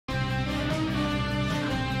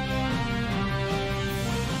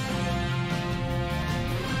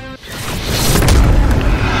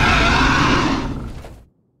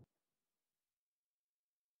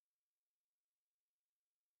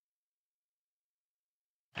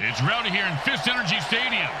It's rowdy here in Fist Energy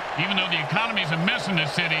Stadium. Even though the economy is a mess in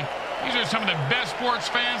this city, these are some of the best sports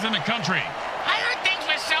fans in the country. I heard things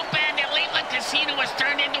were so bad that Leveland Casino was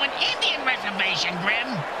turned into an Indian reservation, Grim.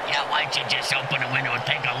 Yeah, why don't you just open a window and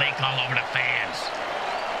take a leak all over the fans?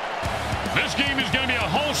 This game is going to be a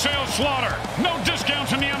wholesale slaughter. No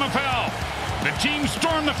discounts in the MFL. The teams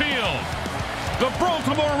storm the field. The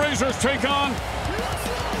Brawltimore Razors take on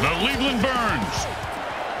the Leveland Burns.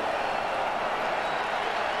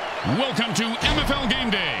 Welcome to MFL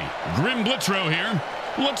Game Day. Grim Blitzrow here.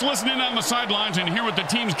 Let's listen in on the sidelines and hear what the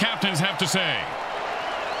team's captains have to say.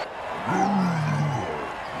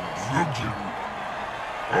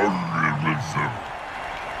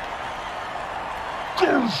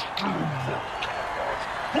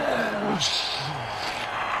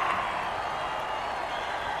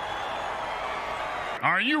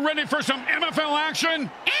 Are you ready for some MFL action?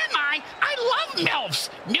 Am I? I love MILFs.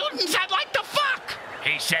 Mutants I'd like to fuck.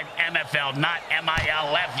 He said MFL, not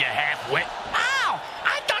MILF, you half-wit. Oh,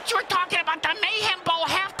 I thought you were talking about the Mayhem Bowl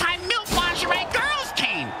halftime MILF lingerie girls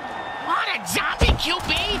team. What, a zombie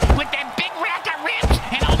QB with that big rack of ribs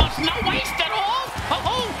and almost no waist at all?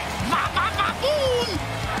 Oh, va-va-va-boom!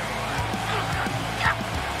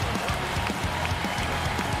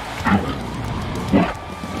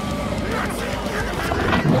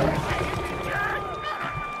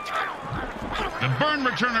 The burn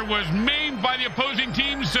returner was maimed by the opposing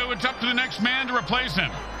team, so it's up to the next man to replace him.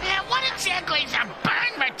 Yeah, what exactly is a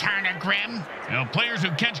burn returner, Grim? You know, players who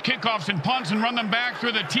catch kickoffs and punts and run them back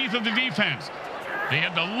through the teeth of the defense. They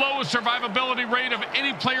have the lowest survivability rate of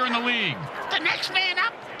any player in the league. The next man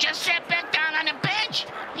up just sat back down on the bench.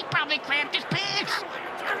 He probably cramped his pants.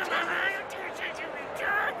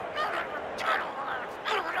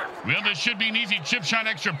 Well, this should be an easy chip shot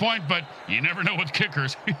extra point, but you never know with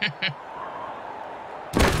kickers.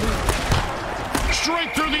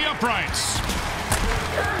 Straight through the uprights.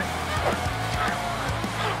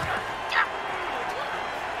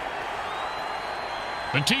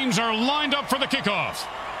 The teams are lined up for the kickoff.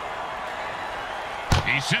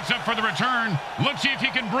 He sets up for the return. Let's see if he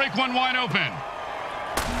can break one wide open.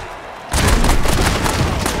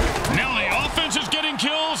 Now the offense is getting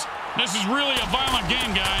kills. This is really a violent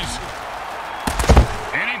game, guys.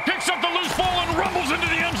 And he picks up the loose ball and rumbles into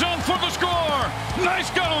the end zone for the score.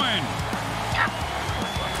 Nice going.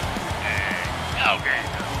 Okay.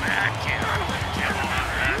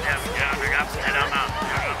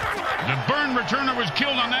 The burn returner was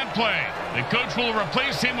killed on that play. The coach will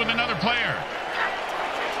replace him with another player.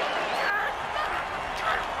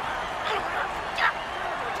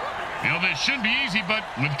 You know, this should be easy, but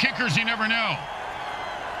with kickers, you never know.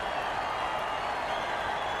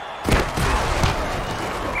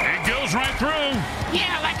 It goes right through.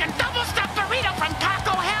 Yeah, like a double-stuffed burrito from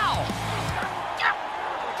Taco Hell.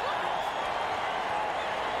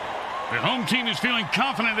 The home team is feeling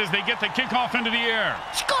confident as they get the kickoff into the air.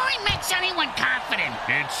 Scoring makes anyone confident.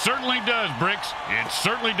 It certainly does, Bricks. It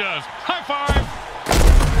certainly does. High five.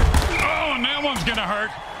 Oh, and that one's going to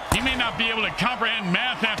hurt. He may not be able to comprehend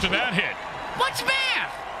math after that hit. What's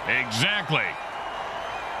math? Exactly.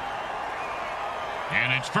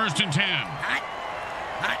 And it's 1st and 10.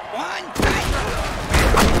 Hot one.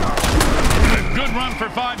 A good run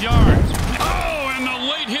for 5 yards. Oh, and the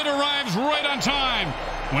late hit arrives right on time.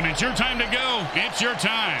 When it's your time to go, it's your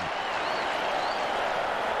time.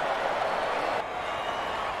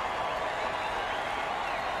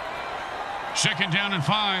 Second down and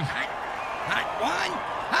 5. Hot one.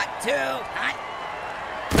 Hot two. Hot.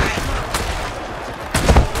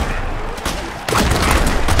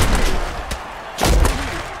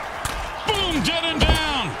 Boom, dead and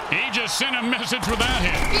down. He just sent a message with that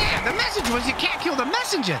hit. Yeah, the message was you can't kill the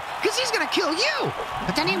messenger, because he's going to kill you.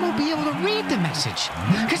 But then he won't be able to read the message,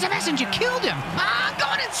 because the messenger killed him. I'm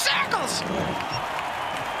going in circles.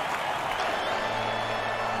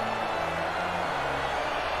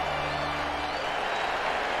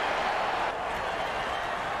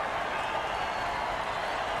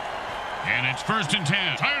 And it's 1st and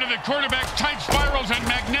 10. Tired of the quarterback's tight spirals and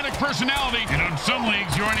magnetic personality. And in some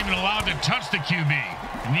leagues, you aren't even allowed to touch the QB.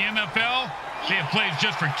 In the MFL, they have plays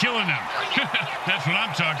just for killing them. That's what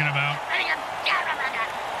I'm talking about.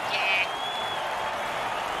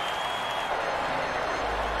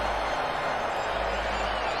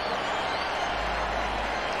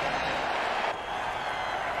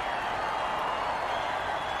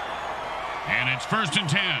 And it's 1st and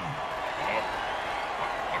 10.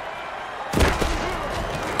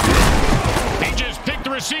 He just picked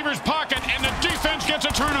the receiver's pocket, and the defense gets a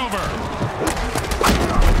turnover.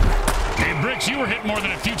 They Bricks, you were hit more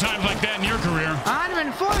than a few times like that in your career. 140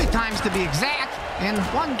 times to be exact. In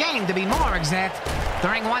one game to be more exact.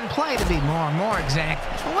 During one play to be more exact.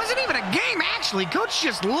 It wasn't even a game, actually. Coach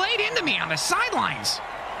just laid into me on the sidelines.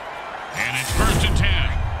 And it's 1st and 10.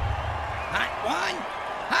 Hot 1,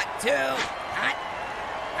 hot 2, hot.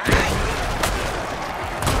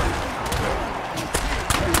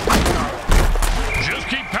 Just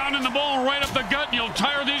keep pounding the ball right up the gut and you'll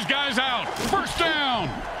tire these guys out. 1st down.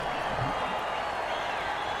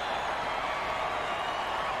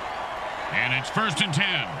 And it's 1st and 10.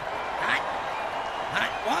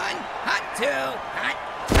 Hot 1, hot 2, hot.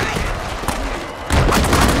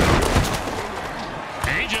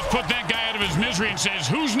 He just put that guy out of his misery and says,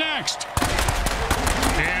 who's next?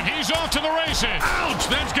 And he's off to the races. Ouch,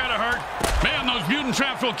 that's gotta hurt. Man, those mutant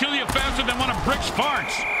traps will kill you faster than one of Brick's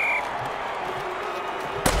farts.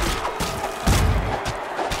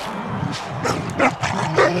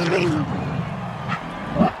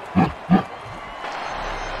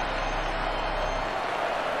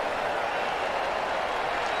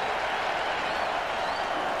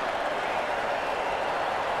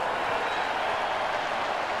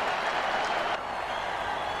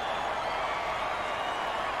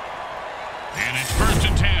 And it's 1st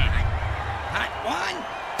and 10. Hot 1.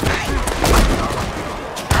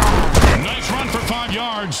 Nice run for 5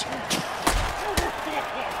 yards.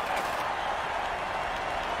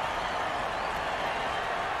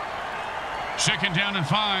 Second down and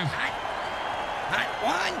 5. Hot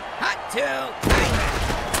 1, hot 2.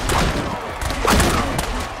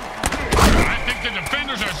 I think the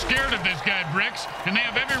defenders are scared of this guy, Bricks, and they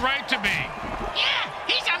have every right to be. Yeah,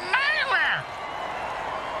 he's a murderer.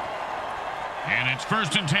 And it's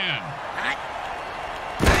 1st and 10. Hot.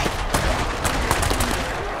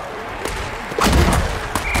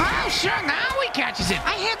 Oh, sure, now he catches it.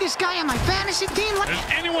 I had this guy on my fantasy team. Does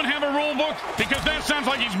anyone have a rule book? Because that sounds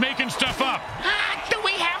like he's making stuff up. Do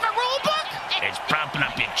we have a rule book? It's propping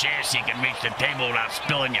up your chair so you can reach the table without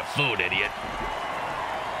spilling your food, idiot.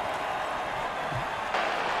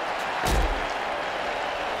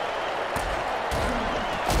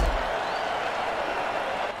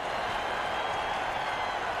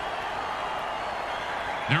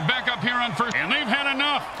 They're back up here on 1st, and they've had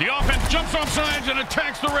enough. The offense jumps off sides and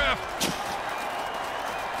attacks the ref.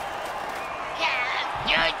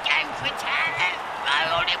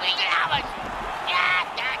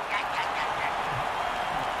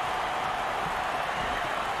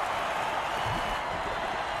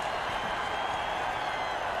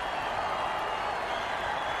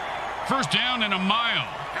 First down and a mile.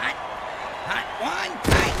 Hot 1.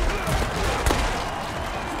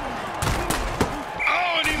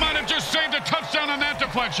 Oh, and he might have just saved a touchdown on that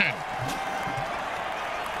deflection.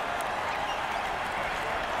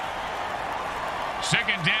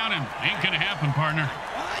 Second down and ain't gonna happen, partner.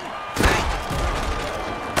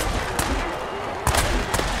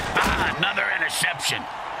 Another interception.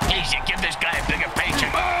 Easy, give this guy a bigger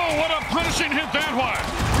paycheck. Oh, what a punishing hit that was.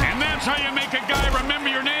 And that's how you make a guy remember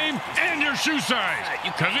your name and your shoe size.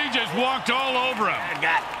 Because he just walked all over him.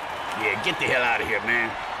 Yeah, get the hell out of here,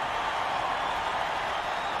 man.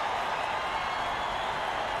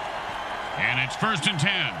 And it's 1st and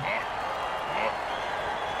 10.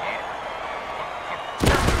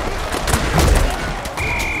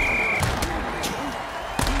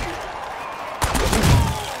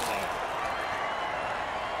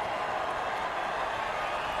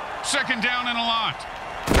 Second down and a lot.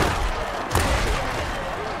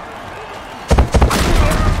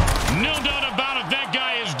 No doubt about it, that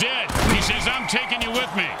guy is dead. He says, I'm taking you with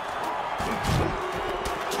me.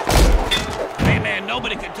 Hey, man,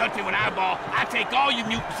 nobody can touch me with eyeball. I take all you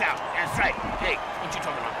mutants out. That's right. Hey, what you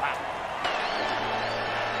talking about, Pop?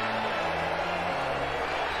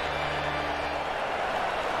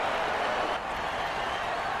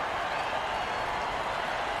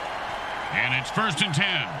 And it's 1st and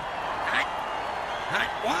 10. Hot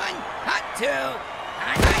 1, hot 2,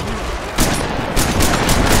 hot.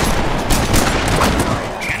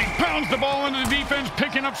 And he pounds the ball into the defense,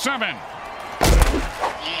 picking up 7.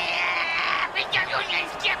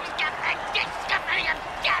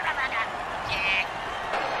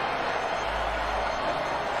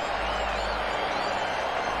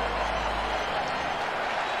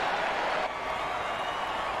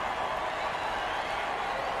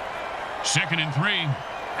 Second and 3.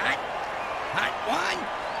 Hot 1,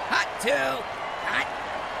 hot 2, hot.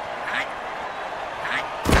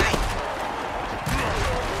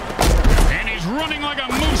 And he's running like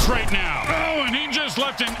a moose right now. Oh, and he just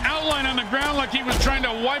left an outline on the ground like he was trying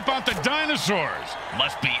to wipe out the dinosaurs.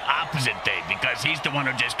 Must be opposite day because he's the one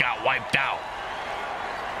who just got wiped out.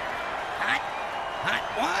 Hot Hot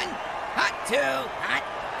one, hot two, hot,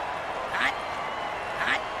 hot,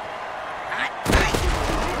 hot, hot, hot.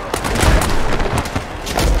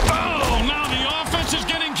 Oh, now the offense is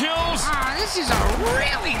getting kills. This is a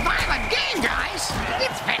really violent game, guys.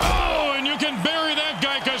 It's Oh, and you can bury that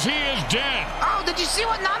guy because he is dead. Oh, did you see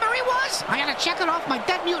what number he was? I gotta check it off my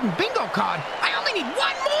Dead Mutant bingo card. I only need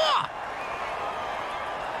one more.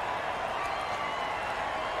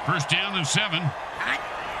 First down and 7. Hot,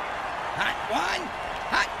 hot one,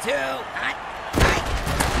 hot two, hot, hot.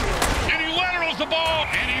 And he laterals the ball,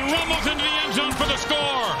 and he rumbles into the end zone for the score.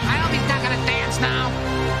 I hope he's not gonna dance now.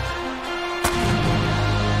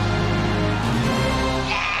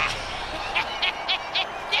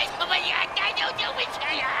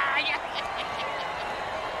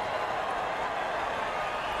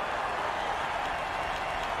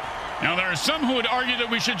 Now, there are some who would argue that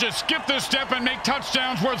we should just skip this step and make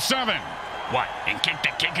touchdowns worth 7. What, and kick the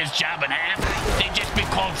kicker's job in half? They'd just be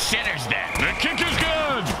called sinners then. The kick is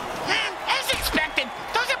good. As expected,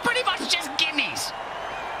 those are pretty much just gimmies.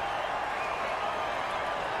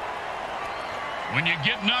 When you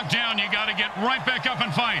get knocked down, you got to get right back up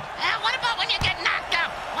and fight. What about when you get knocked out?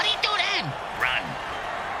 What do you do then? Run.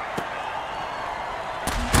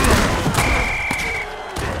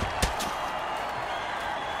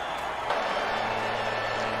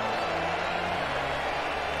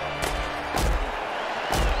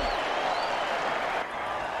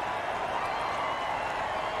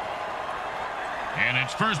 And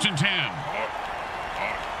it's first and 10.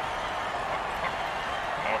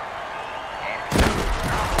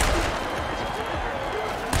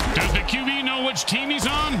 Does the QB know which team he's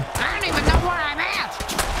on? I don't even know where I'm at.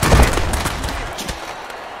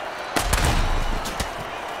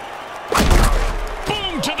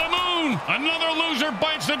 Boom, to the moon. Another loser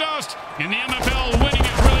bites the dust. In the MFL, winning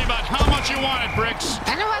is really about how much you want it, Bricks.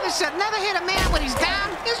 And whoever said never hit a man when he's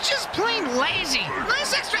down is just plain lazy.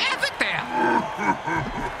 Nice extra effort there.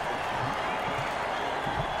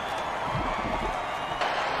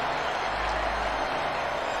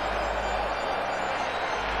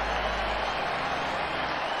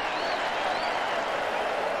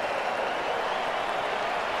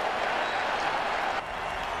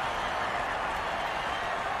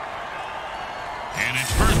 And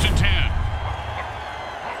it's first and 10.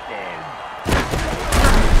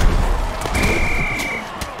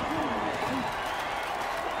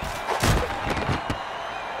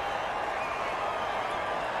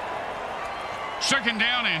 Second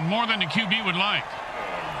down and more than the QB would like.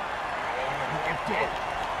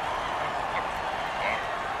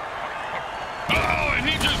 Oh, and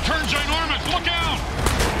he just turns ginormous. Look out!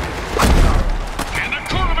 And the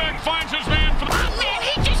quarterback finds his man for the... Oh, man,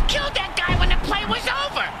 he just killed that guy when the play was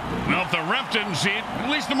over. Well, if the ref didn't see it, at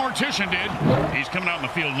least the mortician did. He's coming out in the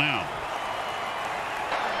field now.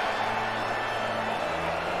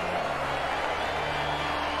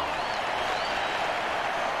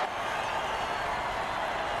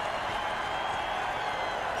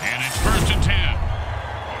 And it's first and 10.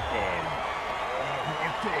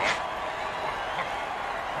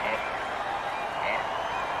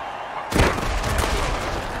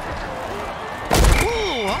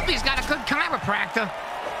 Ooh, hope he's got a good chiropractor.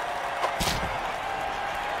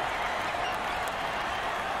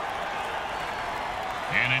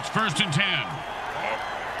 And it's first and 10.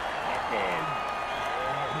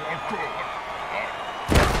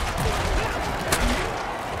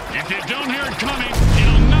 If you don't hear it coming,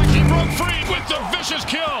 it'll knock you broke free with the vicious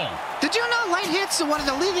kill. Did you know late hits are one of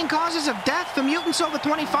the leading causes of death for mutants over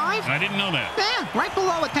 25? I didn't know that. Yeah, right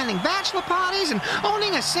below attending bachelor parties and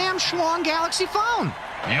owning a Sam Schlong Galaxy phone.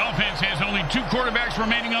 The offense has only 2 quarterbacks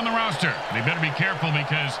remaining on the roster. They better be careful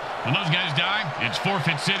because when those guys die, it's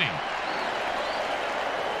forfeit city.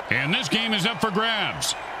 And this game is up for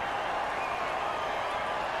grabs.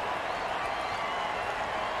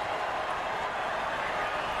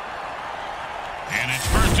 And it's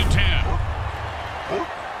first and 10.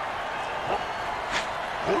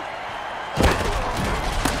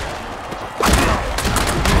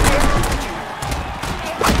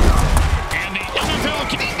 And the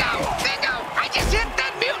MFL... Bingo! Bingo! I just hit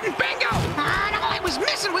that mutant bingo! And all I was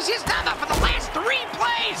missing was his number for the last 3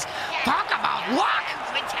 plays! Talk about luck!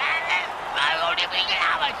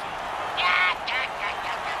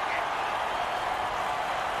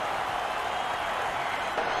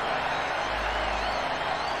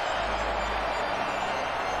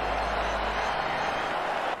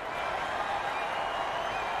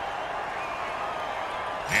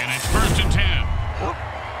 And it's first and 10.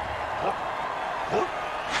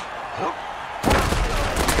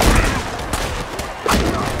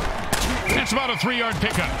 That's about a 3-yard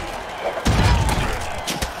pickup.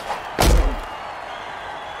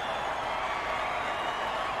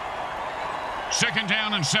 2nd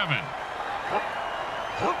down and 7. And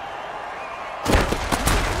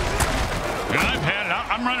I've had it.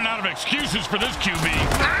 I'm running out of excuses for this QB.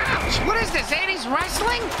 Ouch! What is this, 80s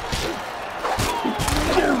wrestling?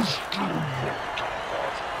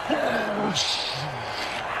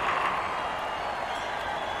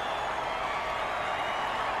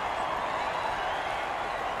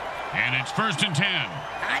 And it's 1st and 10.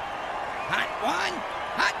 Hot. Hot 1.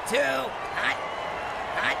 Hot 2. Hot.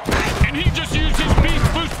 Hot. And he just used his beast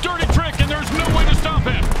boost dirty trick, and there's no way to stop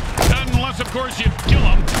him. Unless, of course, you kill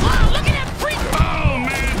him. Wow, look at that freak! Oh,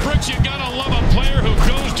 man, Brooks, you gotta love a player who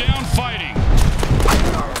goes down fighting.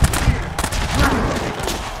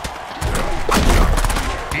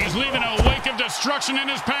 He's leaving a wake of destruction in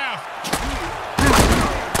his path.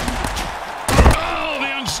 Oh,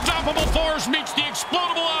 the unstoppable force meets the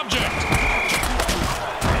explodable object.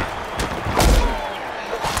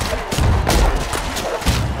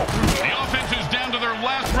 The offense is down to their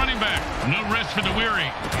last running back. No rest for the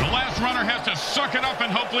weary. The last runner has to suck it up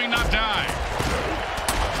and hopefully not die.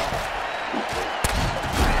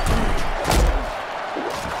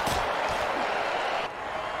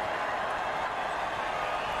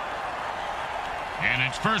 And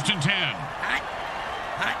it's 1st and 10. Hot.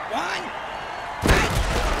 Hot 1.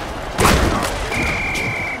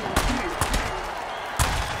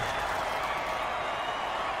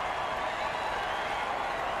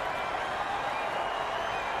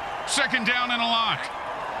 Second down and a lot.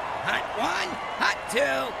 Hot 1. Hot 2.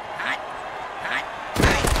 Hot. Hot.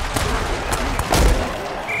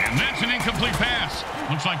 And that's an incomplete pass.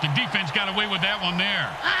 Looks like the defense got away with that one there.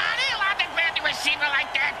 They allowed to grab the receiver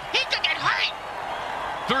like that. He could get hurt.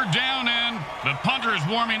 3rd down, and the punter is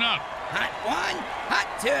warming up. Hot 1. Hot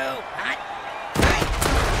 2. Hot.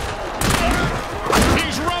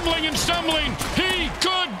 He's rumbling and stumbling. He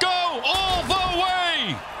could go all the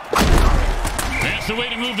way. That's the way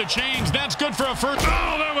to move the chains. That's good for a first.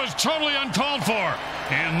 Oh, that was totally uncalled for.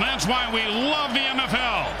 And that's why we love the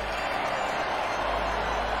MFL.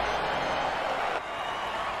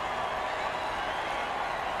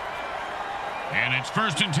 And it's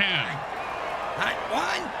 1st and 10. Hot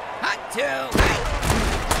 1. Hot 2.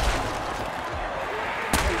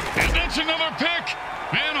 And that's another pick.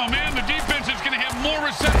 Man, oh man, the defense is going to have more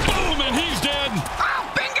receptions. Boom, and he's dead. Oh,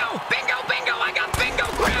 bingo! Bingo, bingo! I got bingo,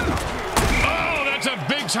 Grim! Oh, that's a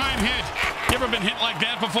big-time hit. You ever been hit like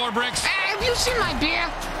that before, Bricks? Have you seen my beer?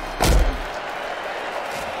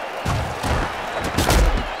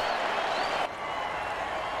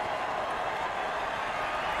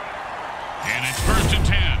 And it's 1st and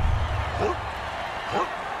 10.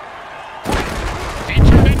 He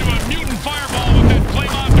turned into a mutant fireball with that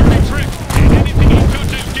flame-on dirty trick. And anything he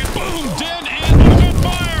touches gets boom, dead, and he's on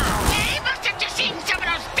fire. He must have just eaten some of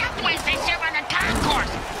those death wings they serve on the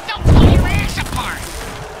concourse. They'll pull your ass apart.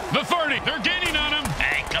 The 30, they're gaining on him.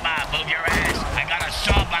 Hey, come on, move your ass. I got a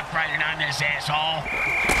saw block riding on this asshole.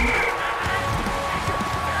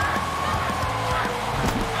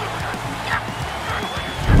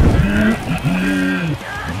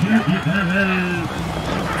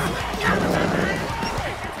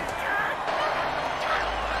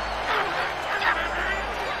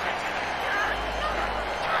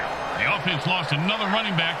 The offense lost another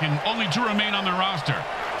running back, and only 2 remain on their roster.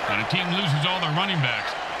 When a team loses all their running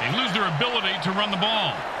backs, they lose their ability to run the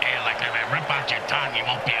ball. Hey, like if I rip out your tongue, you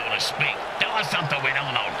won't be able to speak. Tell us something we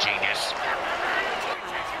don't know, genius.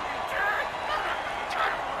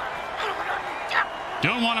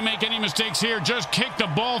 Don't want to make any mistakes here. Just kick the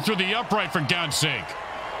ball through the upright, for God's sake.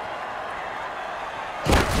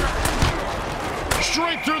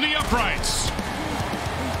 Straight through the uprights.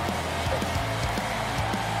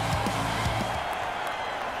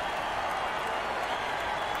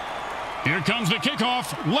 Here comes the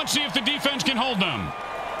kickoff. Let's see if the defense can hold them.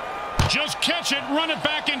 Just catch it, run it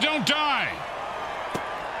back, and don't die.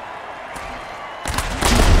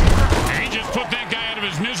 He just put that guy out of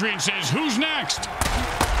his misery and says, who's next?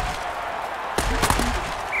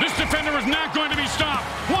 This defender is not going to be stopped.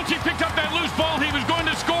 Once he picked up that loose ball, he was going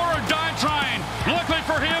to score or die trying. Luckily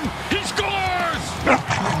for him, he scores!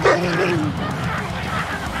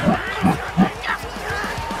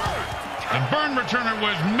 The burn returner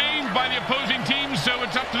was maimed by the opposing team, so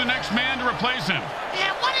it's up to the next man to replace him.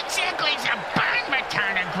 Yeah, what exactly is a burn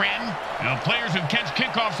returner, Grim? You know, players who catch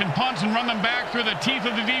kickoffs and punts and run them back through the teeth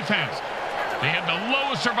of the defense. They have the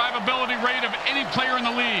lowest survivability rate of any player in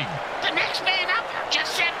the league. The next man up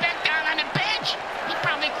just sat back down on the bench. He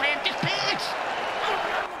probably cramped his pants.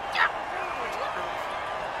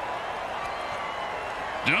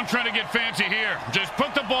 Don't try to get fancy here. Just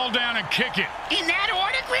put the ball down and kick it. In that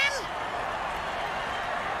order, Grim?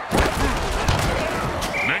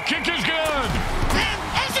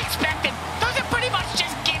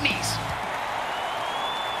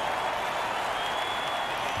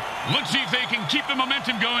 keep the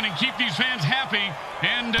momentum going and keep these fans happy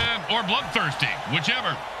and or bloodthirsty,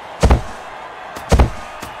 whichever.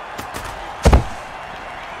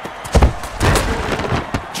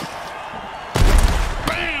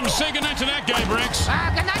 Bam! Say goodnight to that guy, Briggs.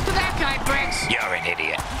 Good night to that guy, Briggs. You're an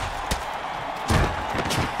idiot.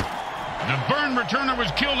 The burn returner was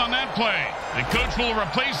killed on that play. The coach will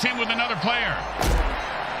replace him with another player.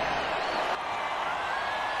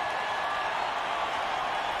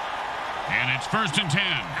 And it's 1st and 10.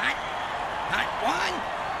 Hot. Hot 1.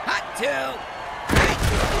 Hot 2.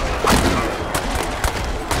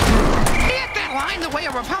 He hit that line the way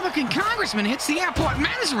a Republican congressman hits the airport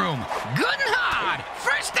men's room. Good and hard.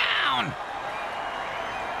 1st down.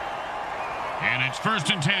 And it's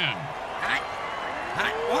 1st and 10. Hot.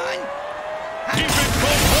 Hot 1. Defense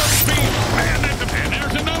full court speed. And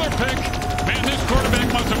there's another pick. Man, this quarterback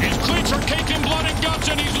must have... His cleats are caked in blood and guts,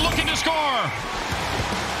 and he's looking to score.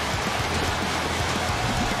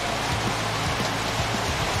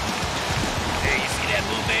 Hey, you see that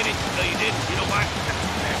move, baby? No, you didn't. You know what?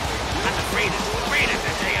 I'm afraid of it,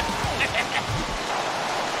 I tell you.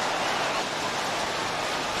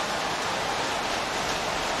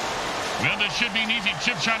 Well, this should be an easy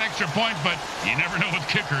chip shot extra point, but you never know with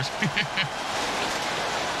kickers.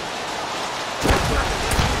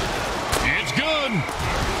 It's good.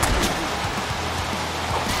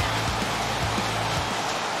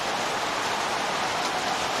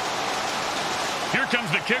 Here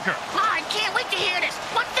comes the kicker. Oh, I can't wait to hear this.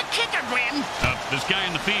 What's the kicker, Grim? This guy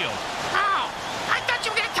in the field. Oh, I thought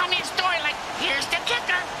you were going to tell me a story like, here's the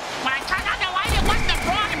kicker. When I turned on the light, it wasn't a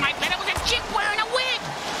frog in my bed. It was a chick wearing a wig.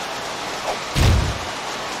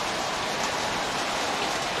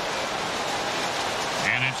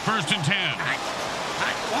 And it's 1st and 10. Hot.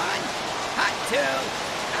 Hot 1. Hot 2.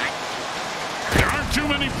 Hot. There aren't too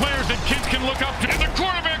many players that kids can look up to. And the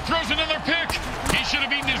quarterback throws another pick. He should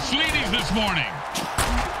have eaten his Sleeties this morning.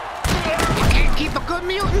 You can't keep a good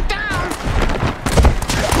mutant down.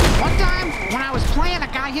 One time, when I was playing, a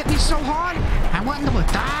guy hit me so hard, I went into a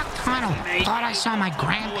dark tunnel. Thought I saw my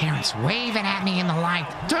grandparents waving at me in the light.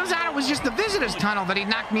 Turns out it was just the visitor's tunnel that he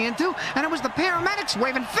knocked me into, and it was the paramedics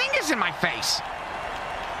waving fingers in my face.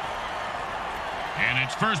 And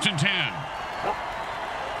it's 1st and 10.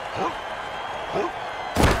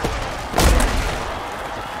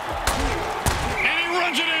 And he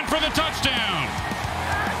runs it in for the touchdown.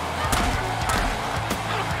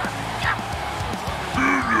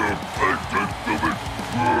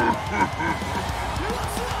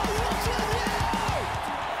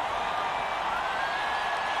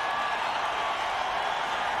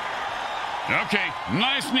 Okay,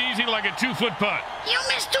 nice and easy like a 2-foot putt. You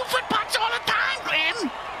miss 2-foot putts all the time,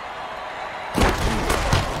 Grim.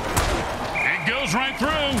 It goes right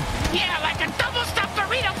through. Yeah, like a double-stuffed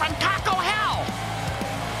burrito from Taco Hell.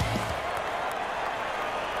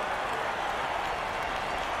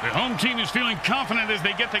 The home team is feeling confident as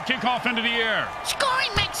they get the kickoff into the air.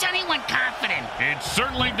 Scoring makes anyone confident. It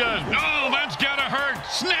certainly does. Oh, that's gotta hurt.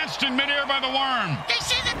 Snatched in midair by the worm. They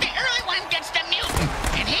say that the early one gets the mutant,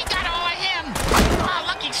 and he got all of him. Oh,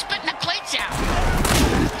 look, he's spitting the cleats out.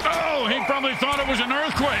 Oh, he probably thought it was an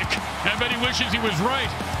earthquake. I bet he wishes he was right.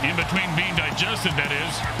 In between being digested, that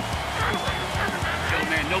is. Yo,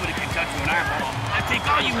 man, nobody can touch you an eyeball. I take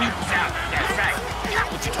all you mutants out. That's right.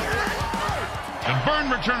 What you talking about? The burn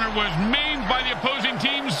returner was maimed by the opposing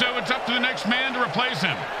team, so it's up to the next man to replace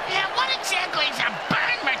him. Yeah, what exactly is a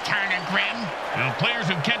burn returner, Grim? Now, players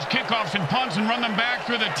who catch kickoffs and punts and run them back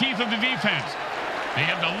through the teeth of the defense. They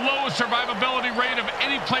have the lowest survivability rate of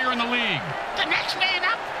any player in the league. The next man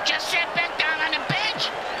up just sat back down on the bench.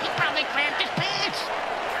 He probably cramped his pants.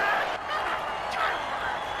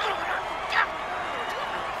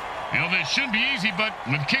 You know, this should be easy, but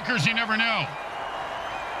with kickers, you never know.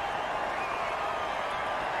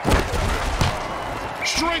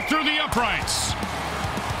 Straight through the uprights.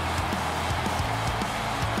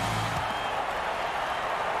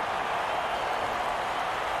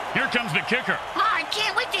 Here comes the kicker. Oh, I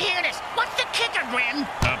can't wait to hear this. What's the kicker, Grim?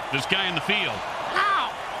 This guy in the field.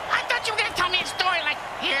 Oh, I thought you were going to tell me a story like,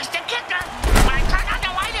 here's the kicker. When I turn on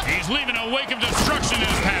the light, He's leaving a wake of destruction in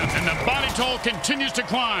his path, and the body toll continues to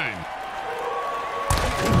climb.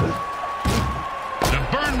 The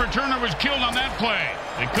burn returner was killed on that play.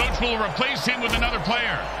 The coach will replace him with another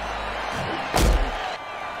player.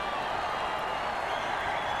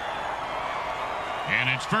 And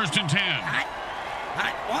it's 1st and 10. Hot.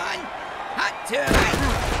 Hot 1. Hot 2.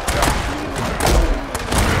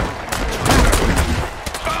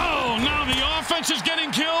 Oh, now the offense is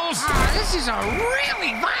getting kills. This is a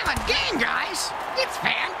really violent game, guys. It's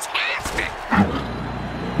fantastic.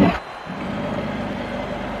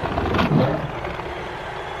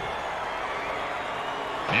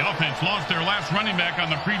 offense lost their last running back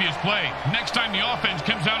on the previous play. Next time the offense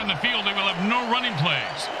comes out in the field, they will have no running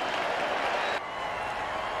plays.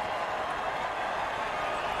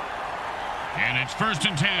 And it's 1st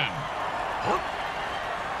and 10.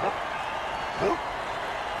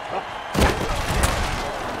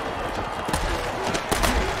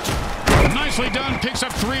 Nicely done. Picks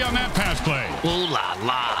up 3 on that pass play. Ooh la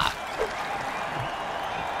la.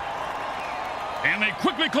 And they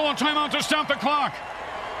quickly call a timeout to stop the clock.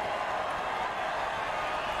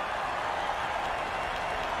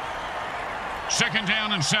 Second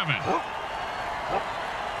down and 7.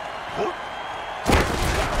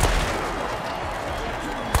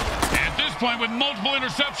 At this point, with multiple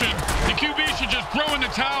interceptions, the QB should just throw in the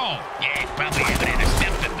towel. Yeah, he's probably haven't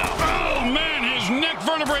intercepted though. Oh man, his neck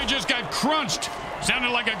vertebrae just got crunched.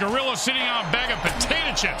 Sounded like a gorilla sitting on a bag of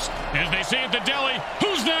potato chips. As they say at the deli,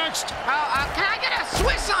 who's next? Can I get a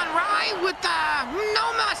Swiss on rye with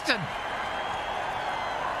no mustard?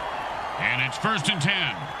 And it's 1st and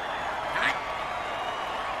 10.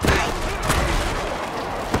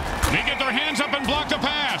 They get their hands up and block the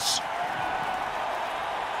pass.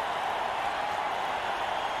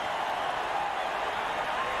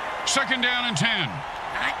 Second down and 10.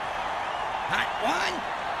 Hot. Hot 1.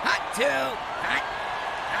 Hot 2. Hot.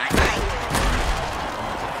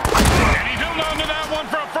 And he held on to that one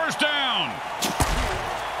for a first down.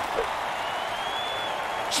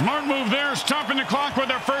 Smart move there, stopping the clock with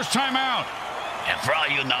their first timeout. And for all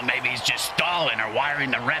you know, maybe he's just stalling or wiring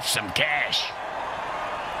the refs some cash.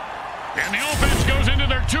 And the offense goes into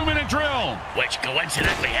their 2-minute drill. Which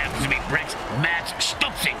coincidentally happens to be Brick's match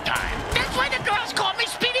stoopsing time. That's why the girls call me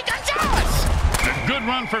Speedy Gonzalez. A good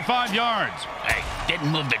run for 5 yards. Hey,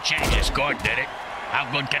 didn't move the chain you scored, did it? How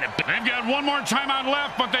good can it be? They've got one more timeout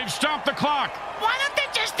left, but they've stopped the clock. Why don't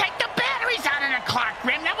they just take the batteries out of the clock,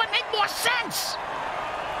 Grim? That would make more sense.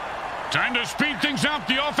 Time to speed things up.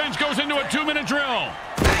 The offense goes into a 2-minute drill.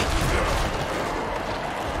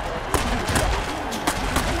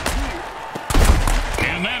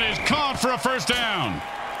 And that is caught for a first down.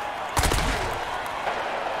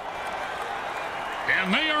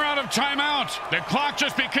 And they are out of timeout. The clock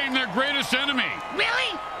just became their greatest enemy.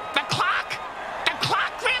 Really? The clock? The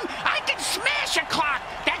clock, Grim? I can smash a clock.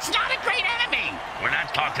 That's not a great enemy. We're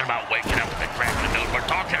not talking about waking up at the crack of noon. We're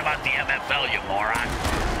talking about the MFL, you moron.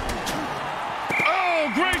 Oh,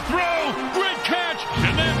 great throw. Great catch.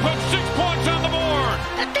 And that puts 6 points on the board.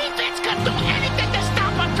 The defense could do anything to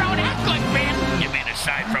stop a throw that good, Grim. You mean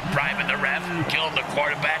aside from bribing the ref, killing the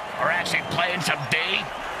quarterback, or actually playing some D?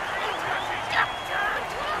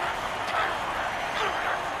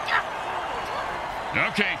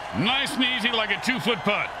 Okay, nice and easy like a 2-foot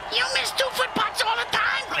putt. You miss 2-foot putts all the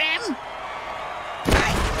time, Grim.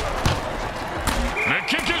 The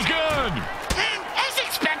kick is good. As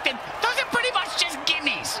expected, those are pretty much just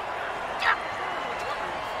gimmies.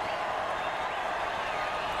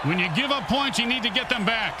 When you give up points, you need to get them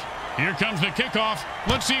back. Here comes the kickoff.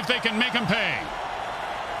 Let's see if they can make them pay.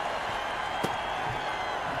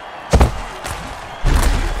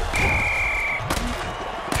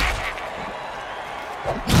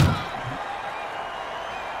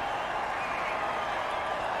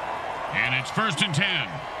 And it's 1st and 10.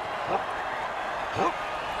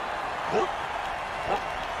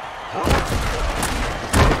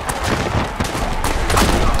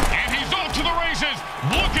 And he's off to the races.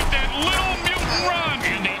 Look at that little mutant run.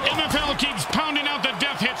 And the MFL keeps pounding out the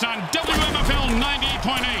death hits on WMFL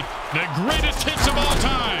 98.8. The greatest hits of all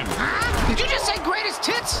time. Huh? Did you just say greatest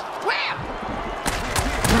hits? Where?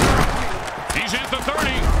 He's at the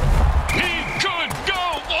 30. He could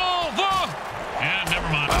go over. And never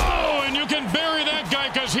mind. Oh, and you can bury that guy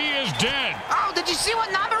because he is dead. Oh, did you see what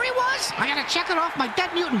number he was? I gotta check it off my Dead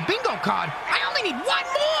Mutant bingo card. I only need one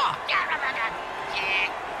more.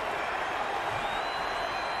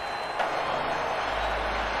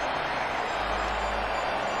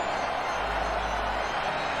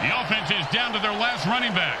 The offense is down to their last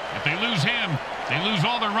running back. If they lose him, they lose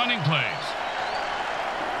all their running plays.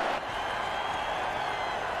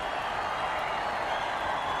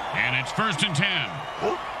 And it's 1st and 10.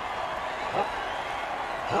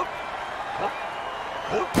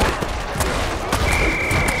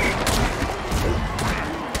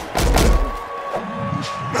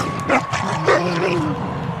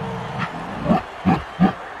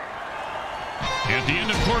 At the end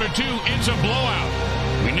of quarter 2, it's a blowout.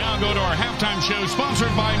 We now go to our halftime show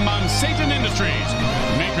sponsored by Monsatan Industries,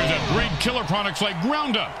 makers of great killer products like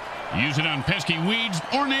Groundup. Use it on pesky weeds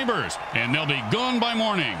or neighbors, and they'll be gone by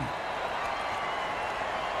morning.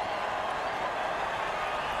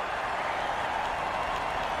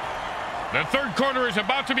 The third quarter is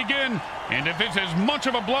about to begin, and if it's as much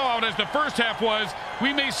of a blowout as the first half was,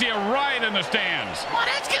 we may see a riot in the stands. Well,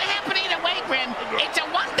 that's going to happen either way, Grim. It's a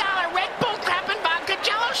 $1 Red Bull crap and vodka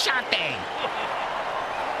Jello shot day.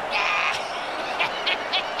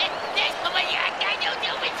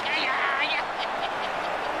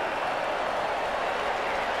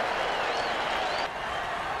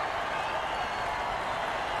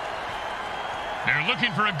 They're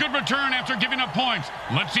looking for a good return after giving up points.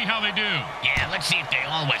 Let's see how they do. Yeah, let's see if they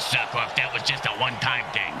always suck or if that was just a one-time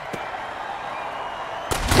thing.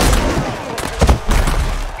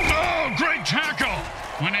 Oh, great tackle.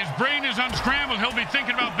 When his brain is unscrambled, he'll be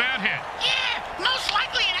thinking about that hit. Yeah, most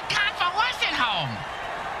likely in a convalescent home.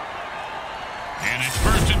 And it's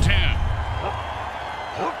 1st and 10.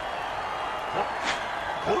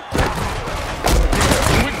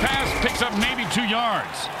 Quick pass picks up maybe 2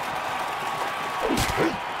 yards.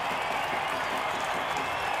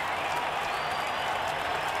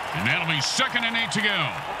 And that'll be 2nd and 8 to go.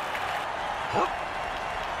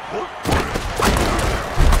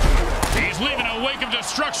 He's leaving a wake of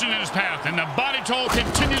destruction in his path, and the body toll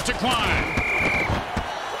continues to climb.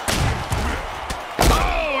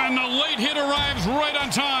 Oh, and the late hit arrives right on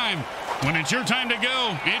time. When it's your time to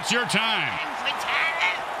go, it's your time.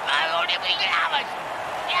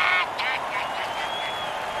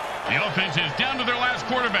 The offense is down to their last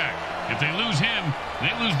quarterback. If they lose him,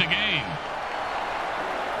 they lose the game.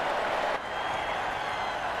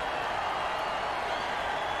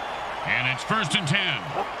 And it's 1st and 10.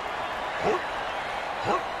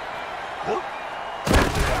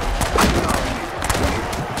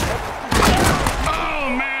 Oh,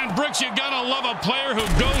 man, Brooks, you gotta love a player who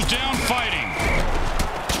goes down fighting.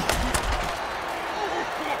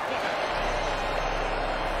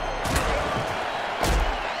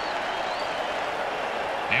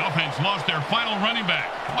 The offense lost their final running back.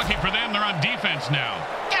 Lucky for them, they're on defense now.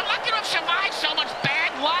 They're lucky to have survived so much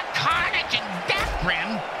bad luck, carnage, and death,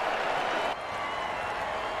 Grim.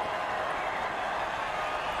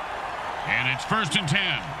 And it's 1st and 10.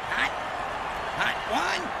 Hot. Hot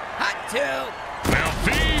 1. Hot 2. Well,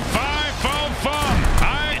 fee, fi, fo, fum.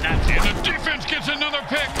 And the defense gets another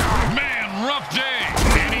pick. Man, rough day.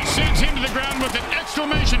 And he sends him to the ground with an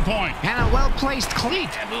exclamation point. And a well-placed cleat.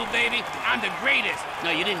 Taboo, baby. I'm the greatest. No,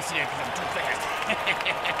 you didn't see that because I'm too fast.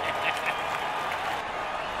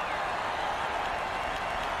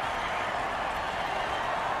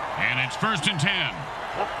 And it's 1st and 10.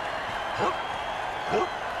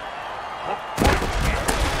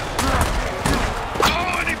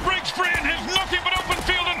 Oh, and he breaks free and has nothing but open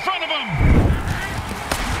field in front of him.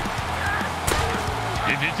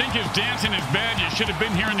 If you think his dancing is bad, you should have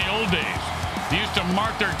been here in the old days. They used to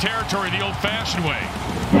mark their territory the old-fashioned way.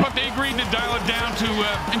 But they agreed to dial it down to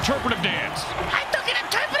interpretive dance. I took an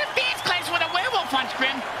interpretive dance class with a werewolf once,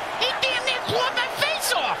 Grim. He damn near clawed my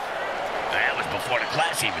face off. That was before the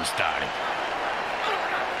class even started.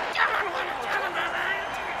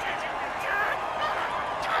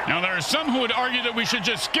 Now, there are some who would argue that we should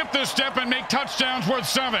just skip this step and make touchdowns worth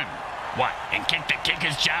 7. What, and kick the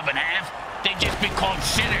kicker's job in half? They'd just be called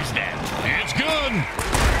sinners then. It's good.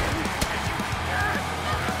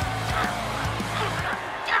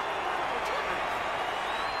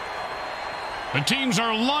 The teams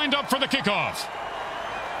are lined up for the kickoff.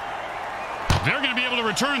 They're going to be able to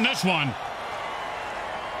return this one.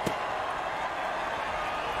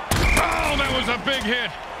 Oh, that was a big hit.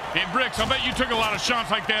 Hey, Bricks, I bet you took a lot of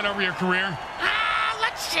shots like that over your career.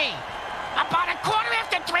 Let's see. About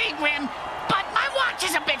 3:15, Grim, but my watch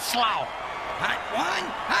is a bit slow. Hot 1.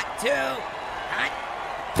 Hot 2. Hot.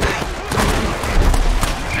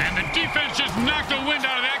 And the defense just knocked the wind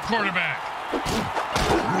out of that quarterback.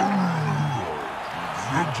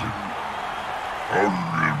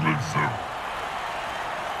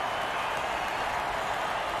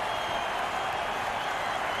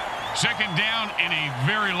 Second down and a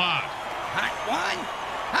very lot. Hot 1.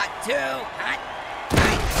 Hot 2. Hot.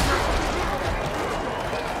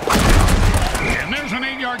 And there's an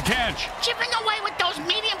 8-yard catch. Chipping away with those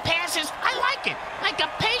medium passes, I like it. Like a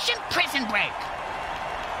patient prison break.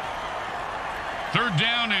 Third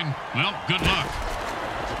down and, well, good luck.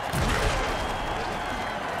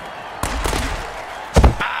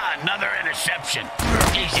 Another interception.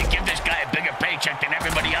 Geez, you give this guy a bigger paycheck than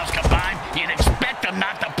everybody else combined, you'd expect him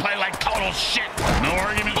not to play like total shit. No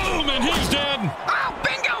argument. Boom, and he's dead. Oh,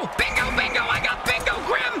 bingo! Bingo, bingo! I got bingo,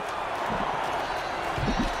 Grim!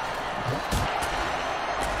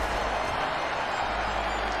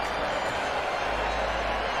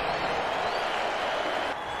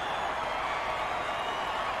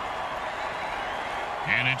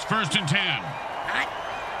 And it's 1st and 10. Hot.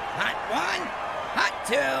 Hot 1.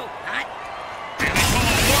 two, hot. And they call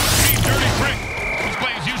a warp-speed dirty trick. This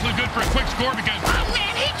play is usually good for a quick score because... Oh,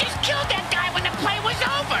 man, he just killed that guy when the play was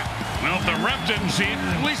over. Well, if the ref didn't see it,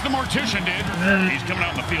 at least the mortician did. He's coming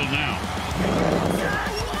out in the field now.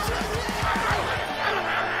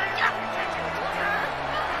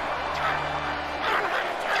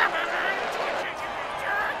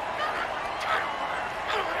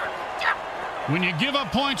 When you give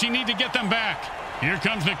up points, you need to get them back. Here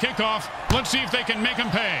comes the kickoff. Let's see if they can make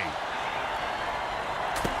them pay.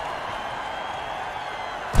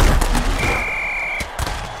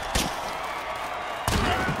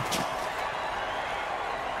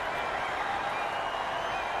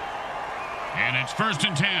 And it's 1st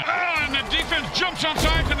and 10. And the defense jumps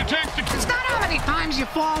outside and attacks the... It's not how many times you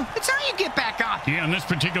fall. It's how you get back up. Yeah, in this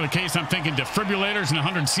particular case, I'm thinking defibrillators and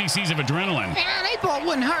 100 cc's of adrenaline. Yeah, they both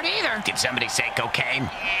wouldn't hurt either. Did somebody say cocaine?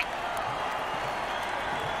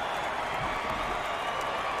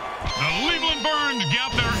 The Leveland Burns got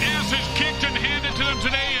their asses kicked and handed to them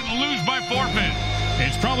today and lose by forfeit.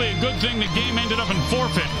 It's probably a good thing the game ended up in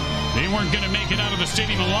forfeit. They weren't going to make it out of the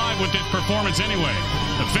stadium alive with this performance anyway.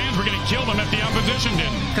 The fans were going to kill them if the opposition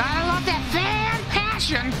didn't. Gotta love that fan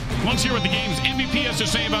passion. Let's hear what the game's MVP has to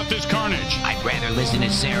say about this carnage. I'd rather listen to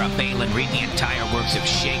Sarah Palin read the entire works of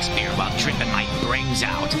Shakespeare while tripping my brains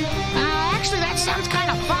out. Actually, that sounds kind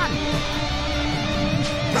of fun.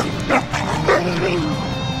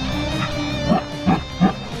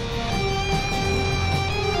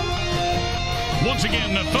 Once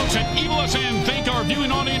again, the folks at Evil SN thank our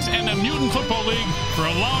viewing audience and the Mutant Football League for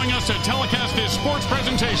allowing us to telecast this sports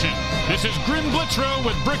presentation. This is Grim Blitzrow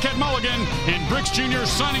with Brickhead Mulligan and Bricks Jr.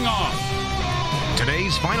 signing off.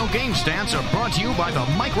 Today's final game stats are brought to you by the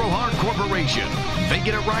Micro Hard Corporation. They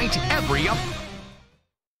get it right every up.